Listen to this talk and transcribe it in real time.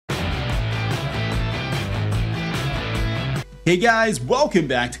Hey guys, welcome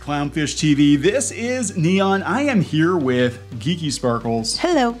back to Clownfish TV. This is Neon. I am here with Geeky Sparkles.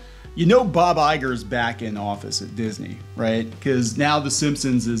 Hello. You know Bob Iger's back in office at Disney, right? Because now The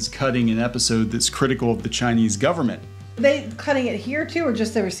Simpsons is cutting an episode that's critical of the Chinese government. Are they cutting it here too, or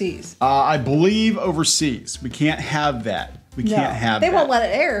just overseas? I believe overseas. We can't have that. We can't have that. They won't let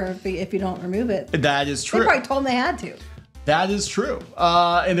it air if you don't remove it. That is true. They probably told them they had to. That is true.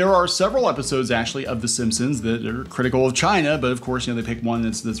 And there are several episodes actually of The Simpsons that are critical of China, but of course, you know, they pick one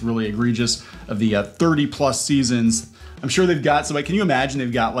that's really egregious of the 30 plus seasons. I'm sure they've got somebody, can you imagine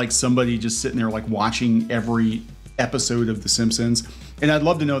they've got like somebody just sitting there like watching every episode of The Simpsons? And I'd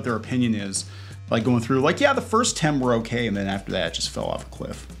love to know what their opinion is, like going through like, yeah, the first 10 were okay. And then after that, it just fell off a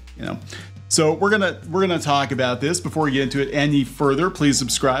cliff, you know? So we're gonna talk about this. Before we get into it any further, please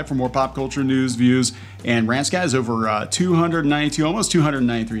subscribe for more pop culture news, views, and rants. Guys, over 292, almost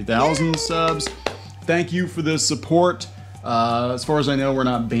 293,000 subs. Thank you for the support. As far as I know, we're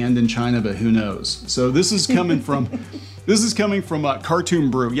not banned in China, but who knows? So this is coming from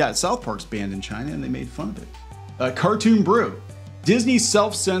Cartoon Brew. Yeah, South Park's banned in China, and they made fun of it. Cartoon Brew. Disney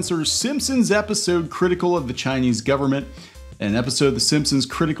self-censors Simpsons episode critical of the Chinese government. An episode of The Simpsons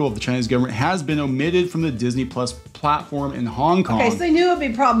critical of the Chinese government has been omitted from the Disney Plus platform in Hong Kong. Okay, so they knew it would be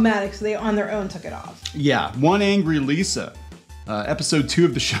problematic, so they on their own took it off. Yeah, One Angry Lisa. Episode 2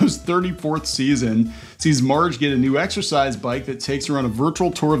 of the show's 34th season sees Marge get a new exercise bike that takes her on a virtual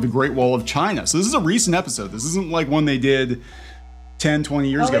tour of the Great Wall of China. So this is a recent episode. This isn't like one they did 10, 20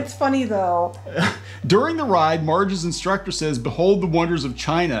 years ago. It's funny though. During the ride, Marge's instructor says, "Behold the wonders of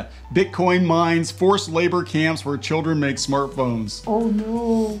China. Bitcoin mines, forced labor camps where children make smartphones." Oh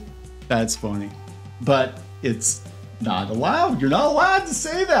no. That's funny. But it's not allowed. You're not allowed to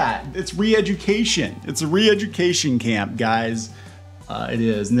say that. It's re-education. It's a re-education camp, guys. It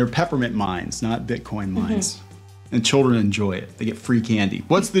is. And they're peppermint mines, not Bitcoin mines. And children enjoy it. They get free candy.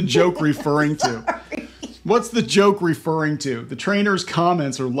 What's the joke referring to? What's the joke referring to? The trainer's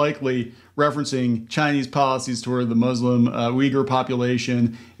comments are likely referencing Chinese policies toward the Muslim Uyghur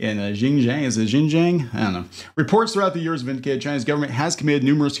population in Xinjiang. Is it Xinjiang? I don't know. Reports throughout the years have indicated China's government has committed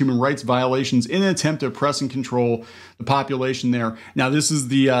numerous human rights violations in an attempt to oppress and control the population there. Now, this is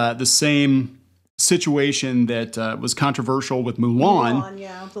the same situation that was controversial with Mulan. Mulan,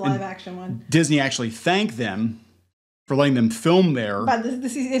 yeah, the live action one. Disney actually thanked them for letting them film there. But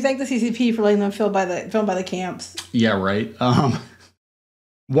they thank the CCP for letting them film by the camps. Yeah, right.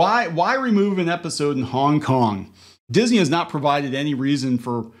 Why remove an episode in Hong Kong? Disney has not provided any reason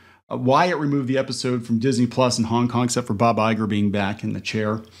for why it removed the episode from Disney Plus in Hong Kong, except for Bob Iger being back in the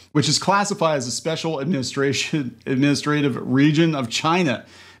chair, which is classified as a special administrative region of China,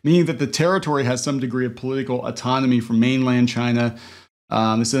 meaning that the territory has some degree of political autonomy from mainland China.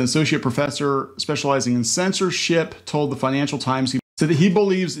 This is an associate professor specializing in censorship told the Financial Times that he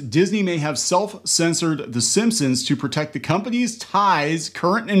believes Disney may have self-censored The Simpsons to protect the company's ties,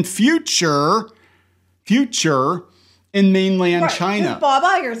 current and future in mainland China. Bob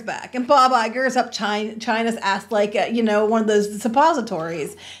Iger's back, and Bob Iger is up China's ass like one of those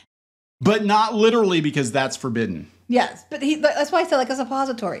suppositories. But not literally, because that's forbidden. Yes, but that's why I said like a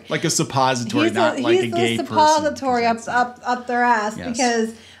suppository. Like a suppository, not like a gay person. He's the suppository up their ass, yes.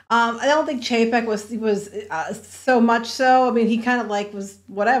 Because I don't think Chapek was so much so. I mean, he kind of like was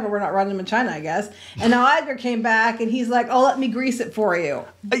whatever. We're not running him in China, I guess. And now Iger came back, and he's like, "Oh, let me grease it for you."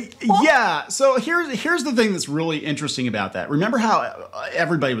 Yeah. So here's the thing that's really interesting about that. Remember how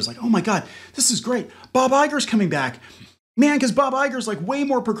everybody was like, "Oh my God, this is great! Bob Iger's coming back." Man, because Bob Iger's like way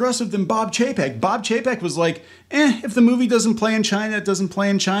more progressive than Bob Chapek. Bob Chapek was like, if the movie doesn't play in China, it doesn't play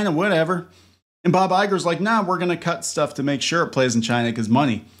in China, whatever. And Bob Iger's like, nah, we're going to cut stuff to make sure it plays in China because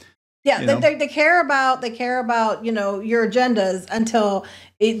money. Yeah, they care about your agendas until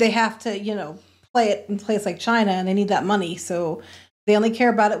they have to play it in a place like China, and they need that money. So they only care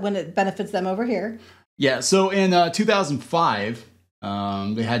about it when it benefits them over here. Yeah. So in 2005,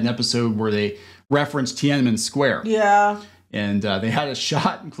 they had an episode where they referenced Tiananmen Square. Yeah. And they had a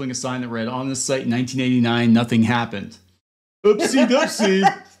shot, including a sign that read, "On this site in 1989, nothing happened." Oopsie doopsie.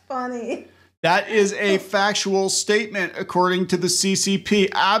 That's funny. That is a factual statement, according to the CCP.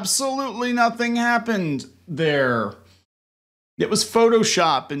 Absolutely nothing happened there. It was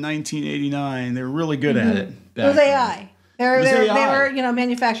Photoshop in 1989. They were really good at it. It was AI. They were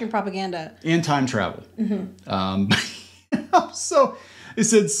manufacturing propaganda. And time travel. So it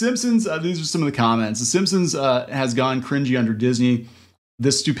said Simpsons, these are some of the comments. The Simpsons has gone cringy under Disney.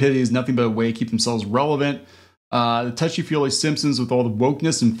 This stupidity is nothing but a way to keep themselves relevant. The touchy-feely Simpsons with all the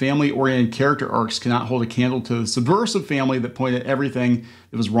wokeness and family-oriented character arcs cannot hold a candle to the subversive family that pointed at everything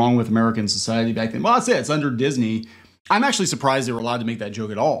that was wrong with American society back then. Well, that's it. It's under Disney. I'm actually surprised they were allowed to make that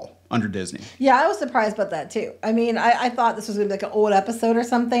joke at all under Disney. Yeah, I was surprised about that too. I mean, I thought this was going to be like an old episode or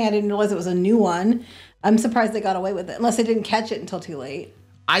something. I didn't realize it was a new one. I'm surprised they got away with it, unless they didn't catch it until too late.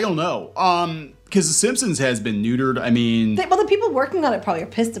 I don't know. Because The Simpsons has been neutered. I mean... Well, the people working on it probably are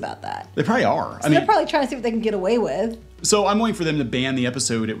pissed about that. They probably are. So they're probably trying to see what they can get away with. So I'm waiting for them to ban the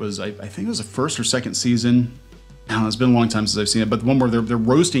episode. It was, I think it was the first or second season. I don't know, it's been a long time since I've seen it. But the one where they're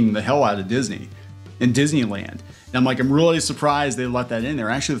roasting the hell out of Disney in Disneyland. And I'm like, I'm really surprised they let that in there.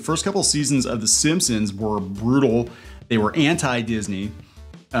 Actually, the first couple of seasons of The Simpsons were brutal. They were anti-Disney.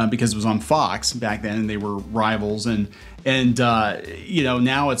 Because it was on Fox back then, and they were rivals, and you know,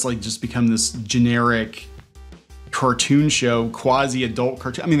 now it's like just become this generic cartoon show, quasi-adult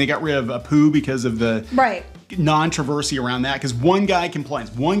cartoon. I mean, they got rid of Apu because of the non-controversy around that. Because one guy complains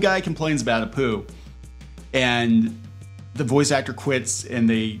about Apu, and the voice actor quits, and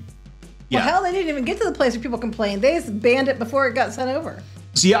they well, hell, they didn't even get to the place where people complained. They just banned it before it got sent over.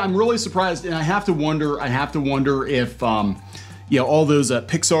 So yeah, I'm really surprised, and I have to wonder if you know, all those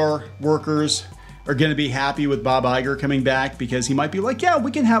Pixar workers are going to be happy with Bob Iger coming back, because he might be like, yeah, we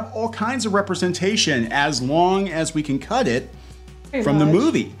can have all kinds of representation as long as we can cut it from the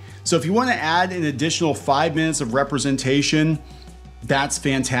movie. So if you want to add an additional 5 minutes of representation, that's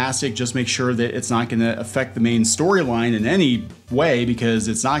fantastic. Just make sure that it's not going to affect the main storyline in any way, because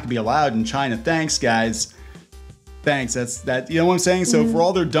it's not going to be allowed in China. Thanks, guys. Thanks. That. You know what I'm saying? So for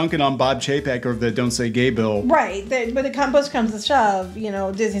all they're dunking on Bob Chapek or the Don't Say Gay bill. Right. But the push comes to shove, you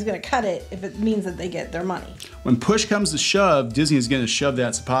know, Disney's going to cut it if it means that they get their money. When push comes to shove, Disney is going to shove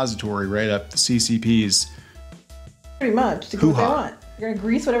that suppository right up the CCP's. Pretty much, to get what they want. They're going to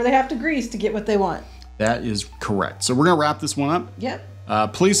grease whatever they have to grease to get what they want. That is correct. So we're going to wrap this one up.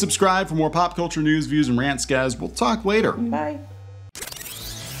 Yep. Please subscribe for more pop culture news, views, and rants, guys. We'll talk later. Bye.